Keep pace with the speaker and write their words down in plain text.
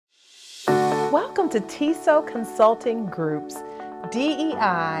Welcome to TESO Consulting Group's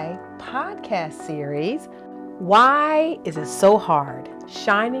DEI podcast series, Why Is It So Hard?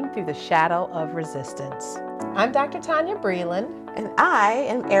 Shining Through the Shadow of Resistance. I'm Dr. Tonya Breland. And I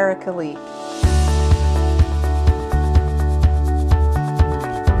am Erika.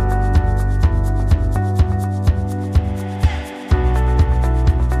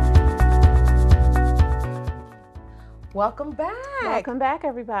 Welcome back. Welcome back,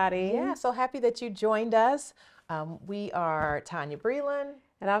 everybody. Yeah, so happy that you joined us. We are Tonya Breland.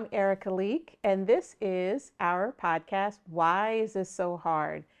 And I'm Erika, and this is our podcast, Why Is This So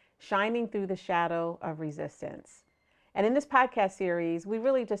Hard? Shining Through the Shadow of Resistance. And in this podcast series, we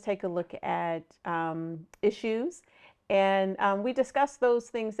really just take a look at issues, and we discuss those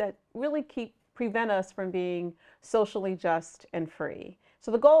things that really prevent us from being socially just and free. So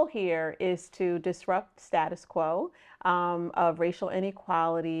the goal here is to disrupt status quo of racial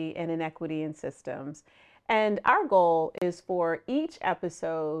inequality and inequity in systems. And our goal is for each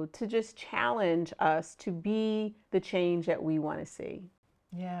episode to just challenge us to be the change that we want to see.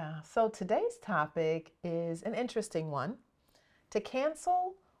 Yeah, so today's topic is an interesting one: to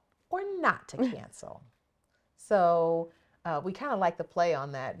cancel or not to cancel. So we kind of like the play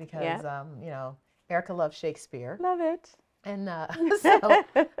on that because, Erika loves Shakespeare. Love it. And so,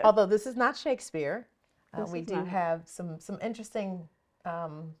 although this is not Shakespeare, we do not. have some interesting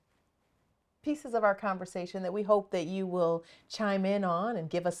pieces of our conversation that we hope that you will chime in on and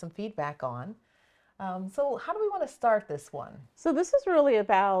give us some feedback on. So how do we want to start this one? So this is really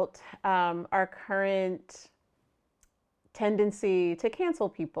about our current tendency to cancel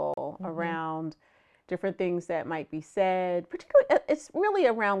people around different things that might be said. Particularly, it's really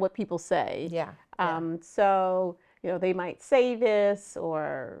around what people say. Yeah. So, they might say this,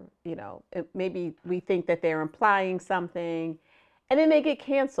 or, maybe we think that they're implying something, and then they get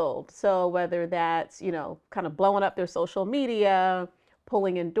canceled. So whether that's, kind of blowing up their social media,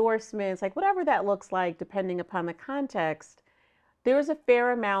 pulling endorsements, like whatever that looks like, depending upon the context, there's a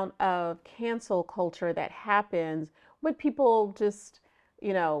fair amount of cancel culture that happens when people just,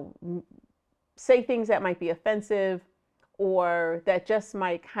 say things that might be offensive or that just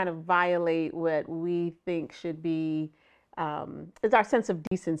might kind of violate what we think should be, is our sense of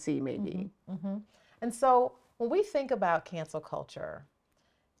decency, maybe. And so when we think about cancel culture,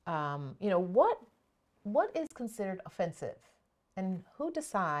 what is considered offensive? And who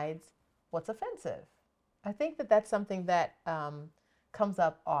decides what's offensive? I think that that's something that comes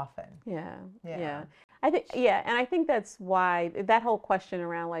up often. Yeah. And I think that's why that whole question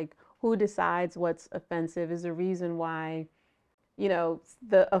around like who decides what's offensive is a reason why,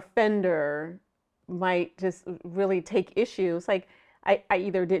 the offender might just really take issues. Like I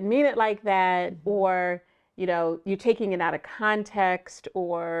either didn't mean it like that, or, you're taking it out of context,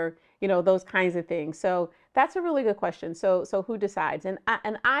 or, those kinds of things. So that's a really good question. So who decides? And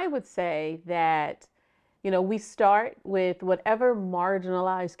I would say that, we start with whatever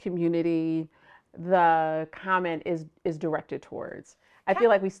marginalized community the comment is directed towards. I feel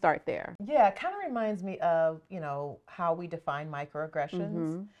like we start there. Yeah, it kind of reminds me of, how we define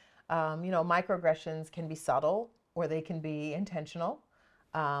microaggressions. Microaggressions can be subtle, or they can be intentional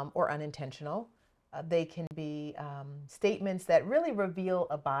or unintentional. They can be statements that really reveal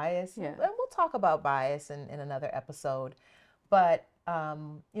a bias. Yeah. And we'll talk about bias in another episode. But,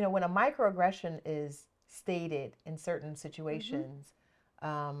 when a microaggression is stated in certain situations,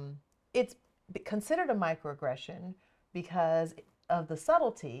 it's considered a microaggression because of the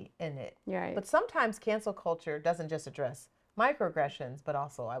subtlety in it. Right. But sometimes cancel culture doesn't just address microaggressions, but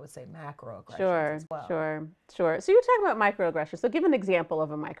also I would say macroaggressions as well. Sure. So you're talking about microaggressions. So give an example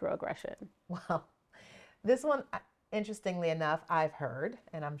of a microaggression. Well, this one, interestingly enough, I've heard,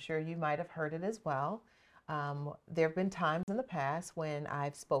 and I'm sure you might have heard it as well. There have been times in the past when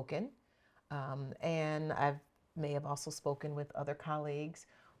I've spoken, and may have also spoken with other colleagues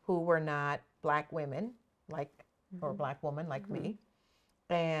who were not Black women, or Black woman like me.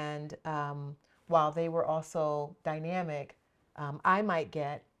 And while they were also dynamic, I might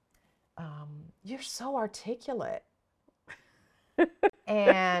get, you're so articulate.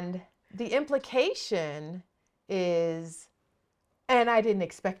 And the implication is, and I didn't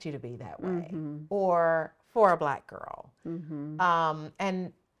expect you to be that way, or for a Black girl.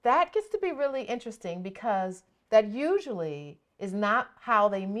 And that gets to be really interesting because that usually is not how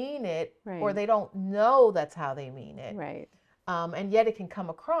they mean it, or they don't know that's how they mean it. Right. And yet it can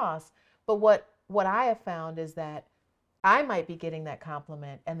come across. But what I have found is that I might be getting that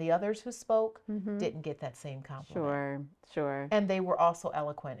compliment, and the others who spoke didn't get that same compliment. Sure. And they were also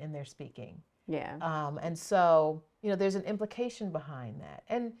eloquent in their speaking. Yeah. And so, there's an implication behind that.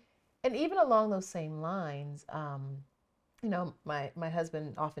 And And even along those same lines, my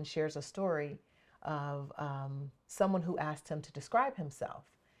husband often shares a story of someone who asked him to describe himself.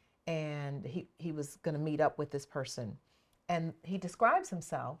 And he was going to meet up with this person. And he describes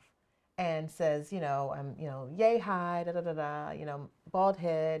himself and says, I'm, yay high, da da da da, bald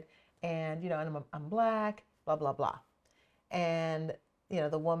head, and, and I'm black, blah, blah, blah. And,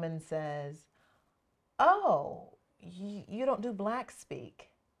 the woman says, oh, you don't do black speak.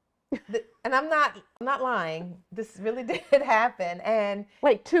 And I'm not lying. This really did happen. And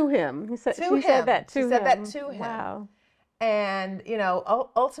like to him, she said that to him. She said that to him. Wow. And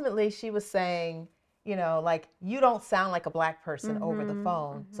ultimately she was saying, like, you don't sound like a black person over the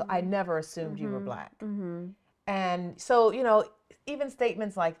phone. So I never assumed you were black. And so, even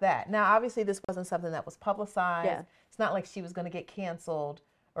statements like that. Now, obviously, this wasn't something that was publicized. Yeah. It's not like she was going to get canceled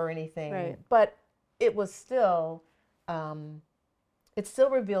or anything. Right. But it was still, it still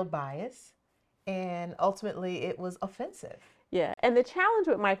revealed bias. And ultimately, it was offensive. Yeah. And the challenge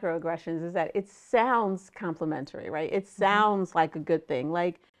with microaggressions is that it sounds complimentary, right? It sounds like a good thing.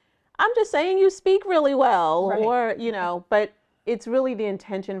 Like, I'm just saying you speak really well, Right. or, but it's really the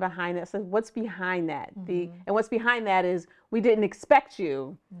intention behind that. So what's behind that? And what's behind that is we didn't expect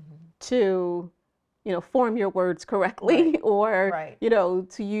you to, form your words correctly, Right. or, Right.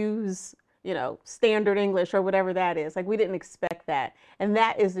 To use, standard English or whatever that is. Like, we didn't expect that. And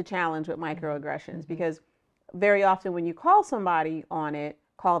that is the challenge with microaggressions, because very often when you call somebody on it,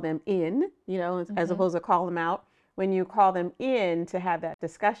 call them in, as opposed to call them out. When you call them in to have that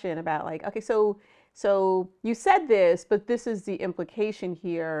discussion about, like, okay, so you said this, but this is the implication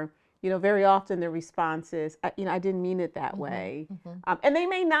here. Very often the response is, I didn't mean it that way. And they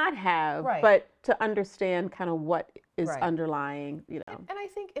may not have, Right. but to understand kind of what is Right. underlying, And I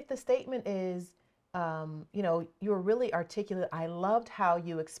think if the statement is, you're really articulate, I loved how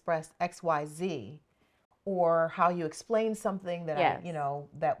you expressed X, Y, Z, or how you explained something that Yes.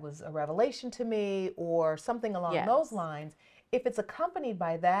 that was a revelation to me, or something along Yes. those lines. If it's accompanied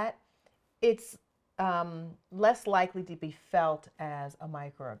by that, it's less likely to be felt as a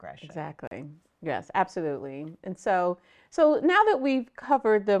microaggression. Exactly. Yes, absolutely. And so now that we've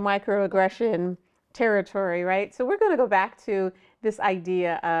covered the microaggression territory, right? So we're going to go back to this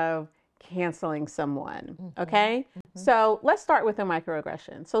idea of canceling someone. Okay. So let's start with a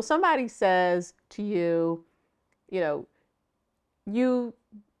microaggression. So somebody says to you, you're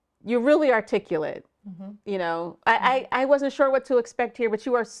really articulate. I wasn't sure what to expect here, but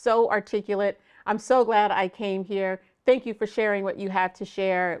you are so articulate. I'm so glad I came here. Thank you for sharing what you have to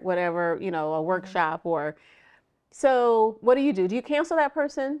share, whatever, a workshop or. So what do? Do you cancel that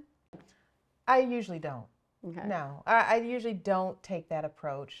person? I usually don't. Okay. No, I usually don't take that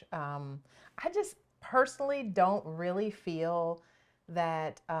approach. I just personally don't really feel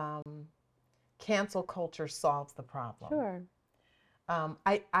that cancel culture solves the problem. Sure.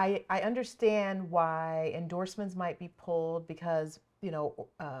 I understand why endorsements might be pulled because,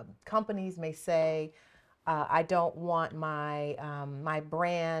 companies may say, I don't want my my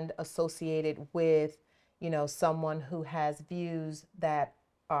brand associated with, someone who has views that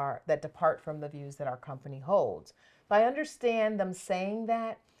depart from the views that our company holds. So I understand them saying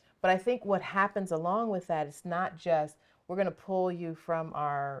that, but I think what happens along with that is not just we're going to pull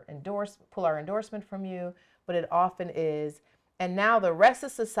our endorsement from you, but it often is, and now the rest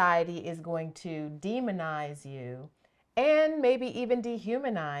of society is going to demonize you and maybe even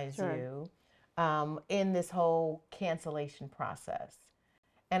dehumanize you in this whole cancellation process.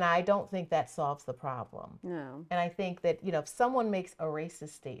 And I don't think that solves the problem. No. And I think that, if someone makes a racist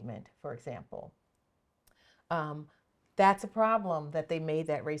statement, for example, that's a problem that they made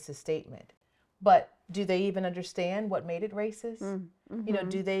that racist statement. But do they even understand what made it racist?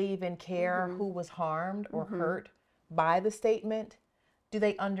 Do they even care who was harmed or hurt by the statement? Do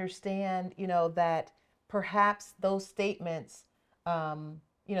they understand, that perhaps those statements,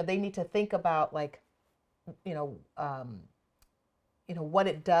 they need to think about, like, what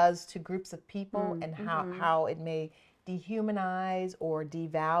it does to groups of people and how it may dehumanize or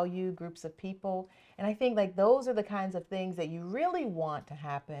devalue groups of people. And I think, like, those are the kinds of things that you really want to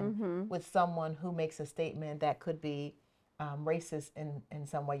happen with someone who makes a statement that could be racist in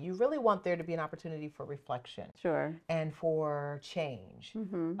some way. You really want there to be an opportunity for reflection. Sure. And for change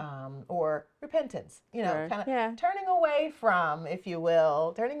or repentance, Sure. kind of Yeah. turning away from, if you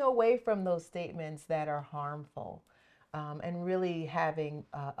will, turning away from those statements that are harmful. And really having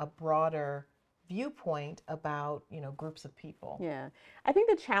a broader viewpoint about, groups of people. Yeah. I think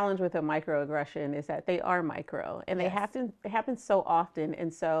the challenge with a microaggression is that they are micro and they Yes. happen so often.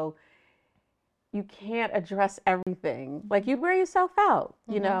 And so you can't address everything. Like you'd wear yourself out,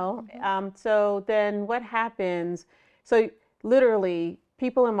 you know? So then what happens? So literally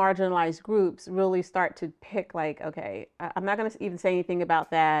people in marginalized groups really start to pick like, okay, I'm not going to even say anything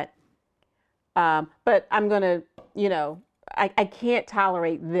about that. But I'm going to, you know, I can't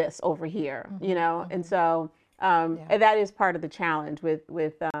tolerate this over here, you know? And so and that is part of the challenge with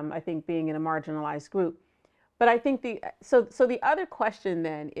I think being in a marginalized group. But I think so the other question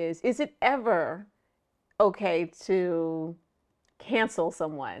then is it ever okay to cancel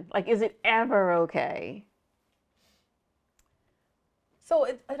someone? Like, is it ever okay? So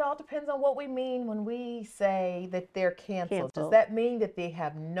it all depends on what we mean when we say that they're canceled. Does Cancel. that mean that they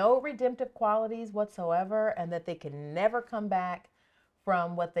have no redemptive qualities whatsoever and that they can never come back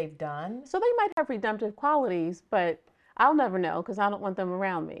from what they've done? So they might have redemptive qualities, but I'll never know because I don't want them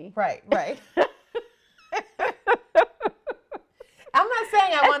around me. Right, right. I'm not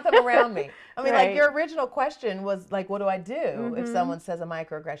saying I want them around me. I mean, like your original question was like, what do I do if someone says a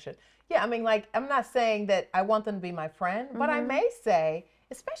microaggression? Yeah, I mean, like, I'm not saying that I want them to be my friend, but I may say,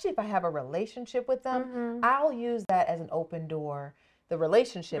 especially if I have a relationship with them, I'll use that as an open door, the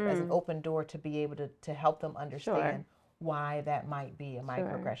relationship as an open door to be able to help them understand why that might be a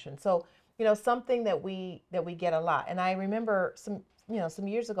microaggression. So, you know, something that we get a lot. And I remember some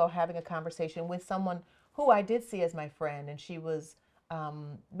years ago having a conversation with someone who I did see as my friend, and she was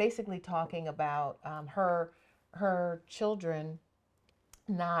basically talking about her children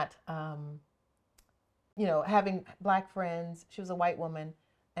not, having black friends. She was a white woman,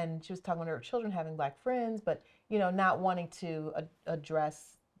 and she was talking about her children having black friends, but not wanting to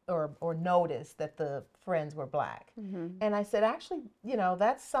address or notice that the friends were black. And I said, actually,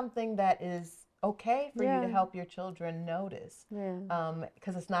 that's something that is okay for you to help your children notice,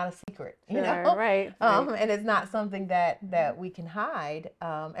 because it's not a secret, right. And it's not something that we can hide,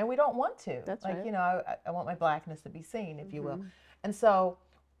 and we don't want to. That's like, right. I want my blackness to be seen, if you will. And so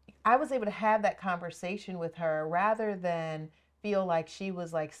I was able to have that conversation with her rather than feel like she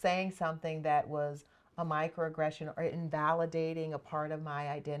was like saying something that was a microaggression or invalidating a part of my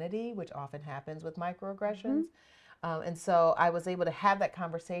identity, which often happens with microaggressions. And so I was able to have that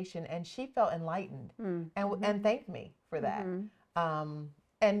conversation, and she felt enlightened and thanked me for that.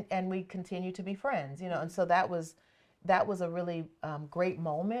 And we continue to be friends, And so that was a really great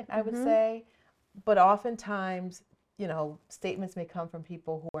moment, I would say. But oftentimes, statements may come from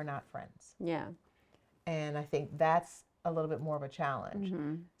people who are not friends. Yeah. And I think that's a little bit more of a challenge.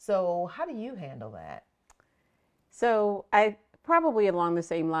 So how do you handle that? So I probably along the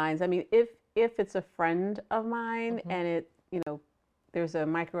same lines. I mean, if it's a friend of mine and it, there's a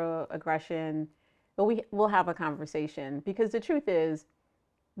microaggression, but we'll have a conversation, because the truth is,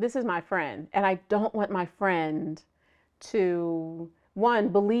 this is my friend, and I don't want my friend to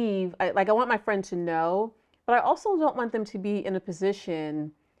believe, I want my friend to know, but I also don't want them to be in a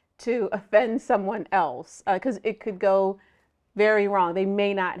position to offend someone else, because it could go very wrong. They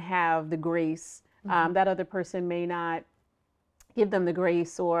may not have the grace. That other person may not give them the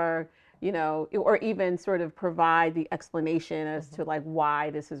grace, or or even sort of provide the explanation as to like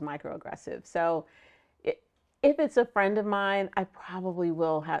why this is microaggressive. So if it's a friend of mine, I probably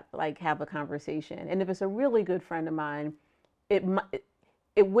will have a conversation. And if it's a really good friend of mine,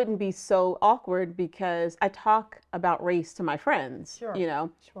 it wouldn't be so awkward, because I talk about race to my friends,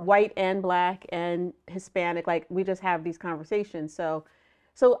 white and black and Hispanic, like we just have these conversations. So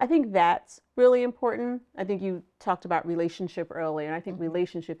I think that's really important. I think you talked about relationship earlier, and I think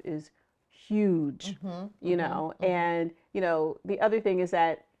relationship is huge, and, the other thing is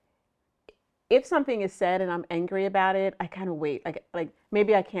that if something is said and I'm angry about it, I kind of wait, like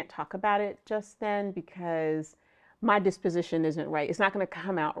maybe I can't talk about it just then because my disposition isn't right. It's not going to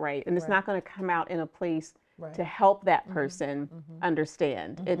come out right. And it's not going to come out in a place to help that person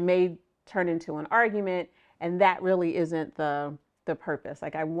understand. It may turn into an argument, and that really isn't the purpose.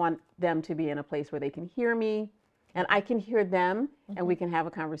 Like, I want them to be in a place where they can hear me and I can hear them, and we can have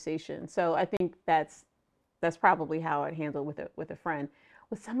a conversation. So I think that's probably how I'd handle with a friend.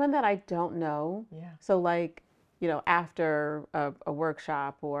 With someone that I don't know, so like, after a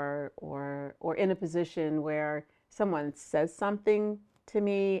workshop or in a position where someone says something to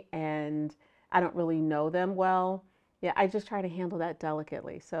me and I don't really know them well, I just try to handle that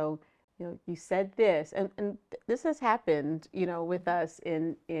delicately. So, you said this, and this has happened, with us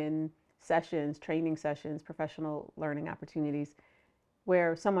in sessions, training sessions, professional learning opportunities,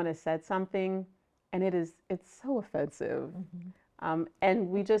 where someone has said something and it's so offensive. And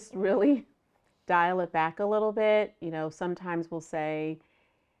we just really dial it back a little bit. Sometimes we'll say,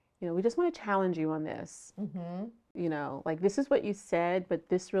 we just want to challenge you on this. you know, like this is what you said, but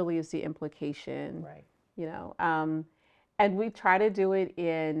this really is the implication, Right. you know. And we try to do it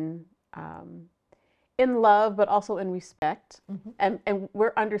in love, but also in respect. Mm-hmm. And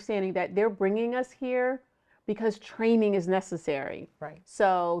we're understanding that they're bringing us here because training is necessary. Right.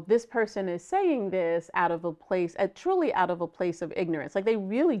 So this person is saying this out of a place, truly out of a place of ignorance. Like they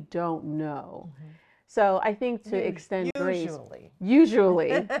really don't know. Mm-hmm. So I think to extend grace, Usually.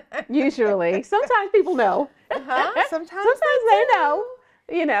 usually, sometimes people know. Uh-huh. Sometimes Sometimes they they do. know,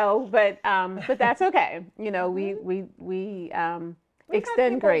 you know, but that's okay. You know, we We've had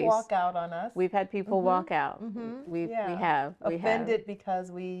extend people grace. walk out on us. We've had people Mm-hmm. walk out. Mm-hmm. We Yeah. have. Offended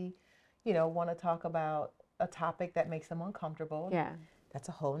because we, want to talk about a topic that makes them uncomfortable. Yeah. That's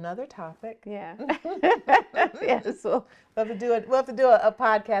a whole nother topic. Yeah. Yes. We'll have to do it. We'll have to do a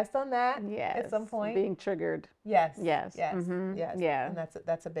podcast on that Yes. at some point. Being triggered. Yes. Yes. Yes. Mm-hmm. Yes. Yeah. And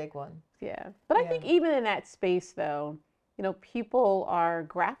that's a big one. Yeah. But I think even in that space, though, you know, people are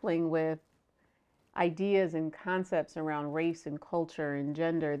grappling with ideas and concepts around race and culture and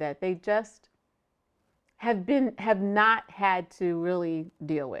gender that they just have not had to really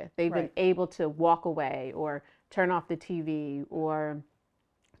deal with. They've been able to walk away or turn off the TV or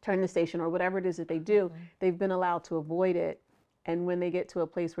turn the station or whatever it is that they do. Mm-hmm. They've been allowed to avoid it. And when they get to a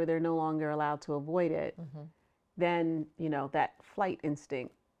place where they're no longer allowed to avoid it, Mm-hmm. then, you know, that flight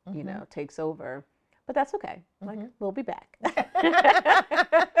instinct, you know, takes over. But that's okay. Like, we'll be back.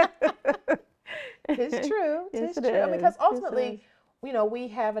 It's true. Yes, It's it true. is. Because Yes, it ultimately, is. we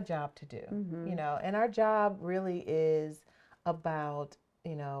have a job to do, and our job really is about,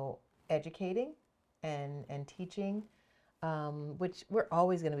 educating and teaching, which we're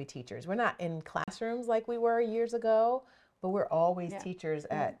always going to be teachers. We're not in classrooms like we were years ago, but we're always teachers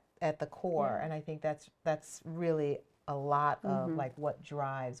at the core. Yeah. And I think that's really a lot of like what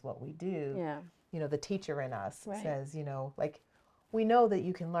drives what we do. Yeah. The teacher in us Right. says, like, we know that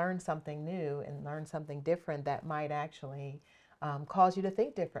you can learn something new and learn something different that might actually cause you to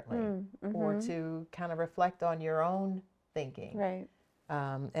think differently or to kind of reflect on your own thinking. Right.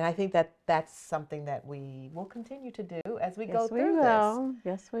 And I think that that's something that we will continue to do as we go through this.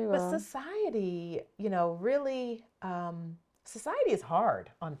 Yes, we will. But society, really, society is hard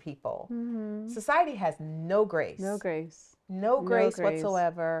on people. Society has no grace. No grace. No grace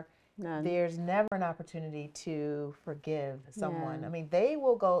whatsoever. None. There's never an opportunity to forgive someone. Yeah. I mean,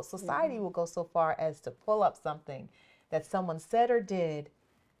 society will go so far as to pull up something that someone said or did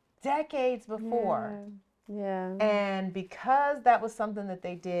decades before. Yeah. And because that was something that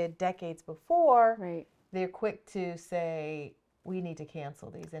they did decades before, Right. they're quick to say, we need to cancel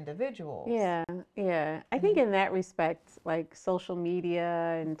these individuals. Yeah. Yeah. I think in that respect, like social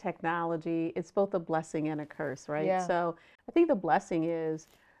media and technology, it's both a blessing and a curse, right? Yeah. So I think the blessing is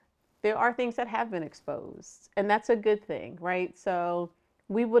there are things that have been exposed, and that's a good thing, right? So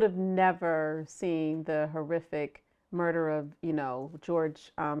we would have never seen the horrific murder of,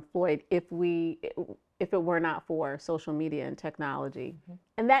 George Floyd if it were not for social media and technology.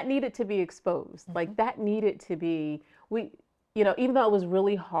 And that needed to be exposed. Like that needed to be, even though it was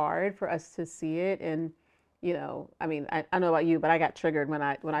really hard for us to see it, and, I mean, I don't know about you, but I got triggered when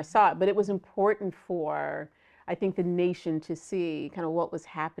I saw it, but it was important for, I think, the nation to see kind of what was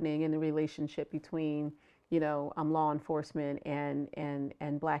happening in the relationship between, law enforcement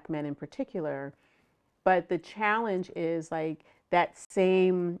and Black men in particular. But the challenge is like that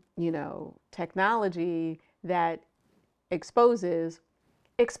same, technology that exposes.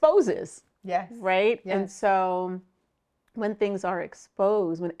 Yes. Right? Yes. And so when things are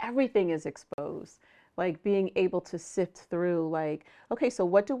exposed, when everything is exposed, like being able to sift through, like, okay, so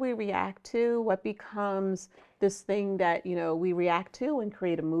what do we react to? What becomes this thing that, we react to and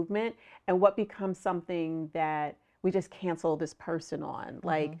create a movement? And what becomes something that we just cancel this person on?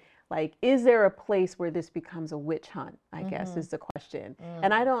 Like, is there a place where this becomes a witch hunt? I guess is the question.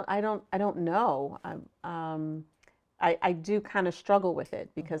 And I don't know. I do kind of struggle with it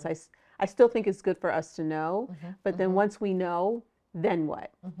because I still think it's good for us to know. But then once we know, then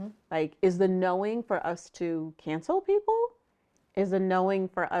what? Like, is the knowing for us to cancel people? Is the knowing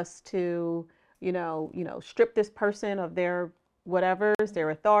for us to, strip this person of their whatever's, their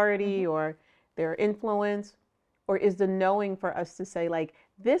authority or their influence? Or is the knowing for us to say, like,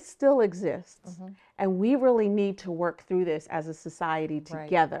 this still exists and we really need to work through this as a society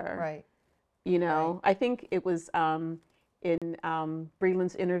together? Right. I think it was in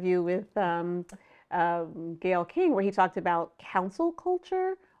Breland's interview with Gail King, where he talked about council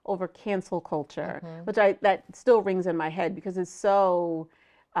culture over cancel culture, which that still rings in my head because it's so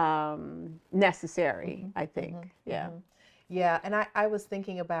necessary, I think. Yeah. Yeah. And I was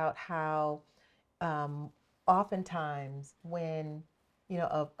thinking about how oftentimes when,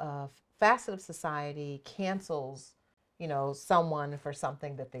 a facet of society cancels, someone for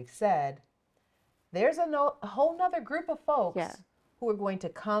something that they've said, there's a whole nother group of folks who are going to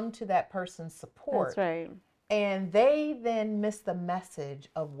come to that person's support. That's right. And they then miss the message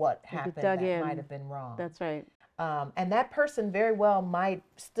of what happened that in. might have been wrong. That's right. And that person very well might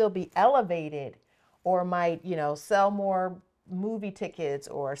still be elevated, or might, sell more movie tickets,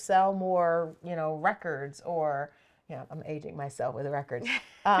 or sell more, records, or, I'm aging myself with the records,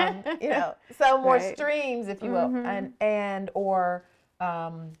 sell more streams, if you will, or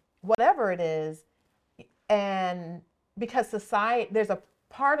whatever it is. And because there's a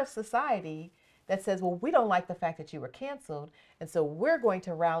part of society that says, well, we don't like the fact that you were canceled, and so we're going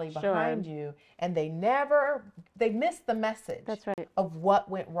to rally behind you. And they missed the message of what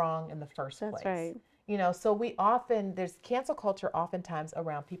went wrong in the first place. That's right. So there's cancel culture oftentimes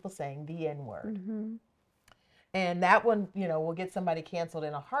around people saying the N-word. And that one, will get somebody canceled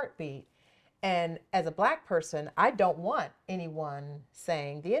in a heartbeat. And as a Black person, I don't want anyone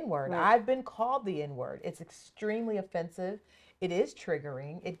saying the N-word. Right. I've been called the N-word. It's extremely offensive. It is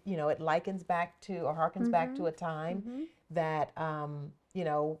triggering. It likens back to, or harkens back to a time that,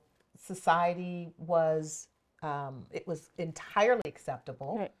 society was, it was entirely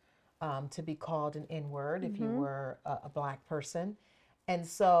acceptable to be called an N-word if you were a Black person. And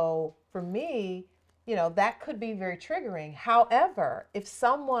so for me, that could be very triggering. However, if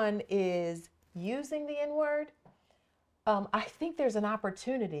someone is using the N-word, I think there's an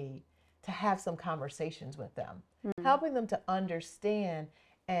opportunity to have some conversations with them, helping them to understand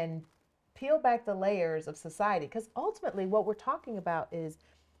and peel back the layers of society. Because ultimately what we're talking about is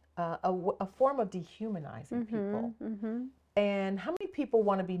a form of dehumanizing people. And how many people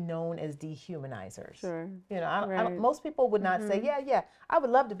want to be known as dehumanizers? Sure. Most people would not say, yeah, I would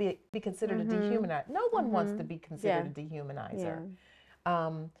love to be considered a dehumanizer. No one wants to be considered a dehumanizer.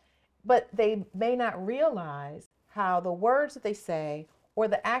 But they may not realize how the words that they say or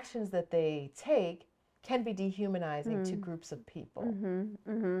the actions that they take can be dehumanizing to groups of people.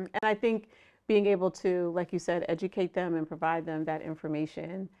 And I think being able to, like you said, educate them and provide them that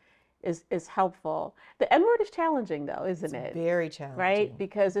information is helpful. The N-word is challenging though, isn't it? Very challenging. Right?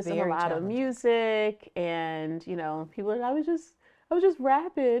 Because it's in a lot of music, and people are, I was just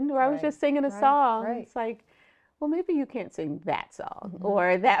rapping, or I was just singing a song. It's like, well, maybe you can't sing that song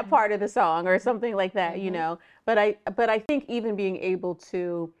or that part of the song or something like that, But I think even being able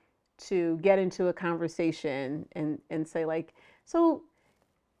to get into a conversation and say, like, so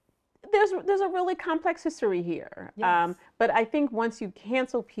there's a really complex history here. Yes. But I think once you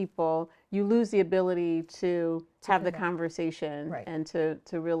cancel people, you lose the ability to have the conversation and to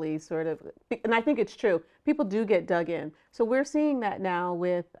really sort of, and I think it's true, people do get dug in. So we're seeing that now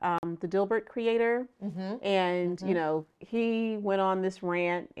with the Dilbert creator, and he went on this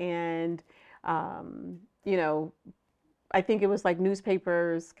rant, and I think it was like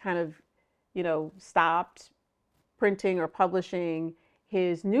newspapers kind of stopped printing or publishing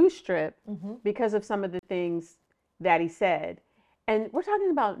his news strip because of some of the things that he said. And we're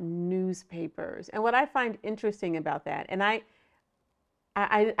talking about newspapers. And what I find interesting about that, and I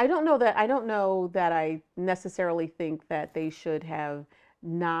don't know that I necessarily think that they should have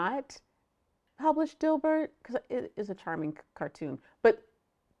not published Dilbert, because it is a charming cartoon. But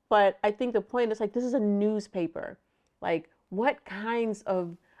I think the point is, like, this is a newspaper. Like, what kinds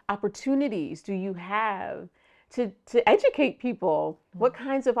of opportunities do you have to educate people? What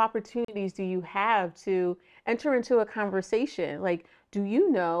kinds of opportunities do you have to enter into a conversation? Like, do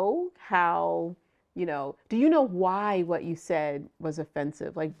you know how, do you know why what you said was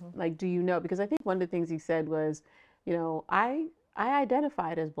offensive? Like, do you know? Because I think one of the things he said was, I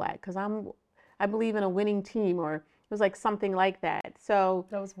identified as Black because I believe in a winning team, or it was like something like that. So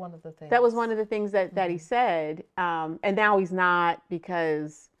that was one of the things. That was one of the things that he said. And now he's not,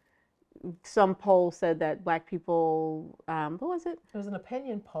 because some poll said that Black people, what was it? It was an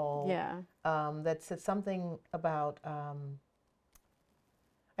opinion poll. Yeah. That said something about, I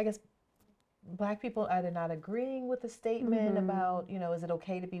guess, Black people either not agreeing with the statement about, is it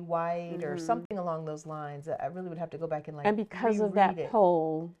okay to be white, or something along those lines. I really would have to go back and and because of that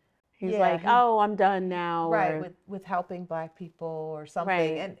poll, he's like, oh, I'm done now. Right, with helping Black people or something.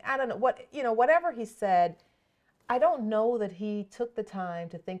 Right. And I don't know whatever he said, I don't know that he took the time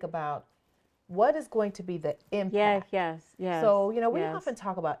to think about what is going to be the impact. Yes. So, we often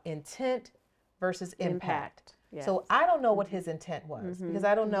talk about intent versus impact. Yes. So I don't know what his intent was, because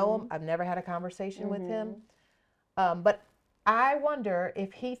I don't know him. I've never had a conversation with him. But I wonder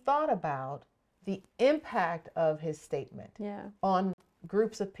if he thought about the impact of his statement on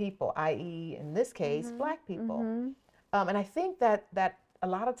groups of people, i.e., in this case, Black people. Mm-hmm. And I think that a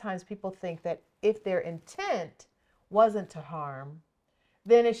lot of times people think that if their intent wasn't to harm,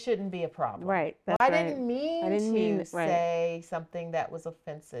 then it shouldn't be a problem. Right. Well, That's I right. didn't mean I didn't mean to right. say something that was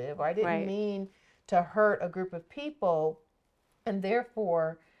offensive, or I didn't Right. mean to hurt a group of people, and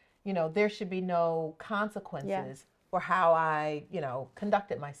therefore, there should be no Yeah. consequences for how I,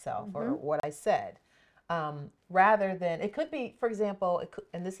 conducted myself or Mm-hmm. what I said. Rather than, it could be, for example,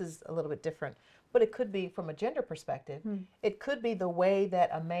 and this is a little bit different, but it could be from a gender perspective. Mm. It could be the way that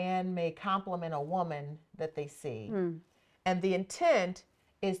a man may compliment a woman that they see. Mm. And the intent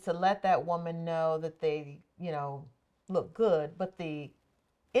is to let that woman know that they, look good, but the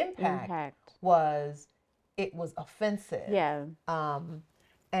impact was, it was offensive. Yeah.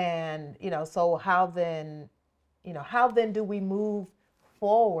 And so how then do we move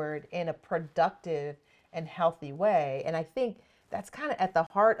forward in a productive and healthy way? And I think that's kind of at the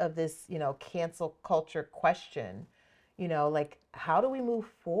heart of this, cancel culture question. Like, how do we move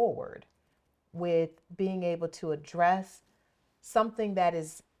forward with being able to address something that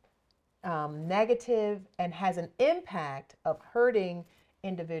is negative and has an impact of hurting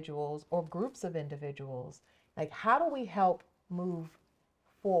individuals or groups of individuals? Like, how do we help move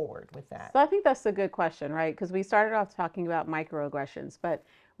forward with that? So I think that's a good question, right? Because we started off talking about microaggressions, but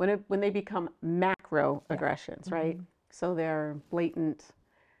when they become macroaggressions, Yeah. right? Mm-hmm. So they're blatantly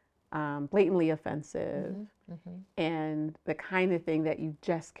offensive, Mm-hmm. Mm-hmm. and the kind of thing that you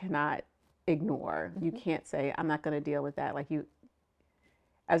just cannot ignore. Mm-hmm. You can't say, "I'm not going to deal with that." Like, you,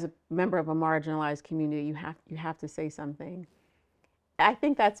 as a member of a marginalized community, you have to say something. I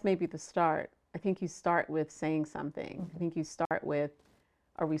think that's maybe the start. I think you start with saying something. Mm-hmm. I think you start with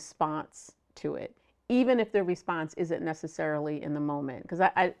a response to it, even if the response isn't necessarily in the moment. Because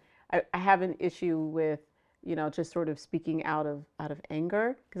I have an issue with, just sort of speaking out of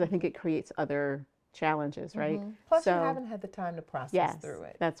anger, because I think it creates other challenges, right? Mm-hmm. Plus, you So haven't had the time to process yes, through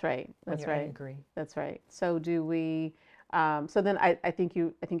it that's right. when That's you're right. angry. That's right. So do we? So then I think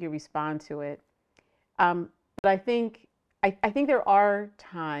you respond to it. But I think there are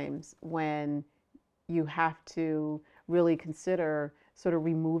times when you have to really consider sort of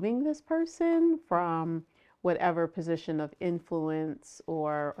removing this person from whatever position of influence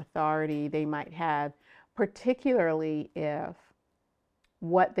or authority they might have, particularly if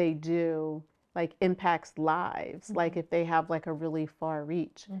what they do like impacts lives, Mm-hmm. like if they have like a really far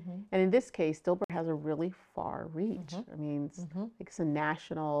reach. Mm-hmm. And in this case, Dilbert has a really far reach. Mm-hmm. I mean, Mm-hmm. it's a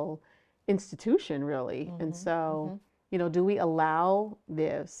national institution, really. Mm-hmm. And so, Mm-hmm. do we allow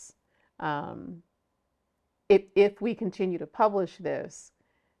this? Um, if we continue to publish this,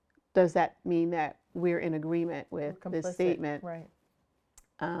 does that mean that we're in agreement with this statement? Right.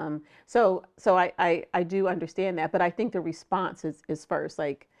 So I do understand that, but I think the response is first.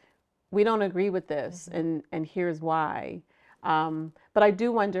 Like, we don't agree with this, and here's why. But I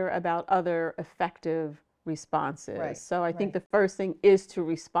do wonder about other effective responses. Right. So I think the first thing is to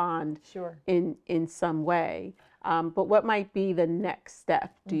respond Sure. in some way. But what might be the next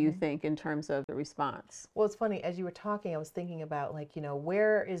step, do you think, in terms of the response? Well, it's funny, as you were talking, I was thinking about, like,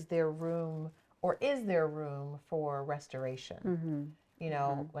 where is there room, or is there room for restoration? Mm-hmm.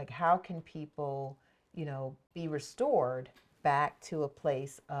 Like, how can people, be restored back to a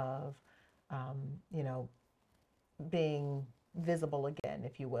place of, being visible again,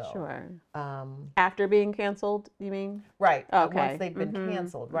 if you will. Sure. After being canceled, you mean? Right. Okay. Once they've been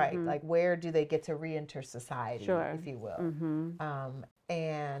canceled, right? Like, where do they get to re-enter society, Sure. if you will?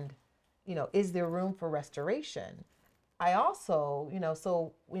 And, is there room for restoration? I also,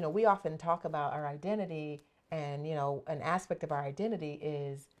 we often talk about our identity, and, an aspect of our identity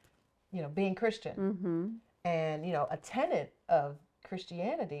is, being Christian. And, a tenet of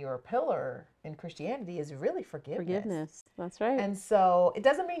Christianity, or a pillar in Christianity, is really forgiveness. That's right. And so it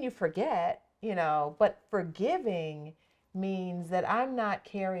doesn't mean you forget, but forgiving means that I'm not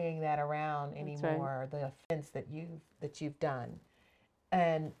carrying that around anymore, the offense that you've done.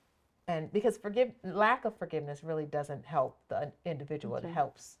 And because lack of forgiveness really doesn't help the individual. It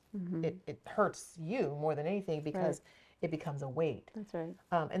helps, it hurts you more than anything, because it becomes a weight. That's right.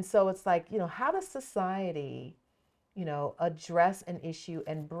 And so it's like, how does society, address an issue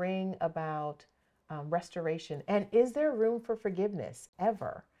and bring about restoration? And is there room for forgiveness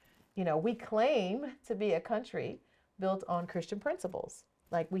ever? We claim to be a country built on Christian principles.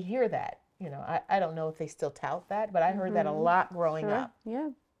 Like, we hear that. I don't know if they still tout that, but I heard that a lot growing up. Yeah.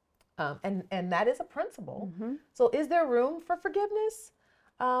 And that is a principle. So is there room for forgiveness?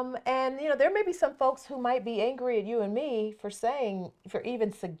 And there may be some folks who might be angry at you and me for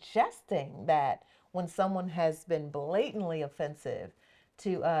even suggesting that when someone has been blatantly offensive,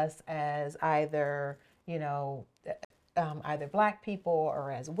 to us as either, either Black people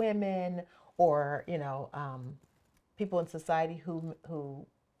or as women or, people in society who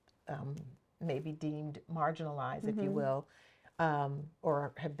may be deemed marginalized, if you will,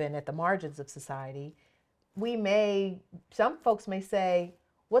 or have been at the margins of society, some folks may say,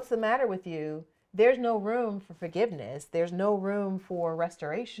 what's the matter with you? There's no room for forgiveness. There's no room for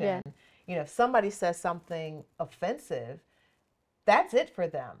restoration. Yeah. If somebody says something offensive, that's it for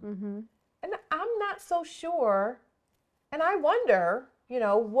them. And I'm not so sure. And I wonder,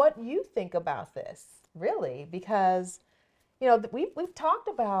 what you think about this, really, because, we've talked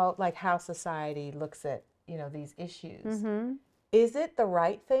about like how society looks at, these issues. Is it the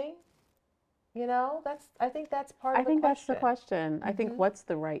right thing? I think that's part of the question. I think that's the question. I think what's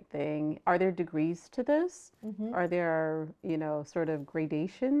the right thing? Are there degrees to this? Are there, sort of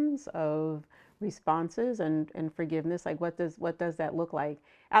gradations of responses and forgiveness? Like what does that look like?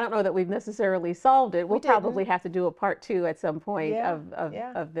 I don't know that we've necessarily solved it. We'll probably have to do a part 2 at some point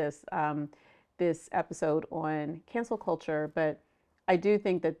of this episode on cancel culture. But I do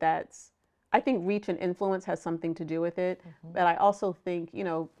think I think reach and influence has something to do with it. But I also think,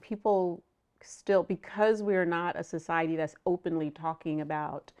 people still, because we're not a society that's openly talking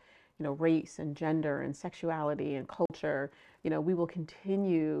about, race and gender and sexuality and culture, we will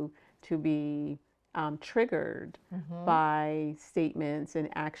continue to be triggered by statements and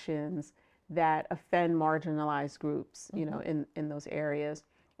actions that offend marginalized groups, in those areas.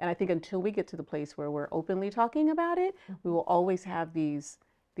 And I think until we get to the place where we're openly talking about it, we will always have these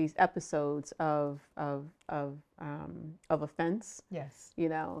episodes of offense, yes,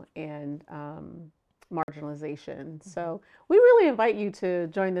 and marginalization. So we really invite you to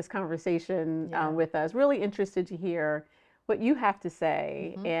join this conversation with us. Really interested to hear what you have to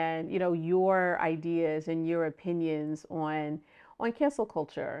say and your ideas and your opinions on cancel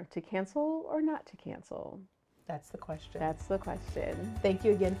culture. To cancel or not to cancel? That's the question. That's the question. Thank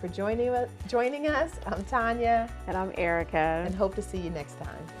you again for joining us. I'm Tonya. And I'm Erika. And hope to see you next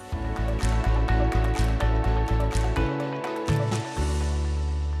time.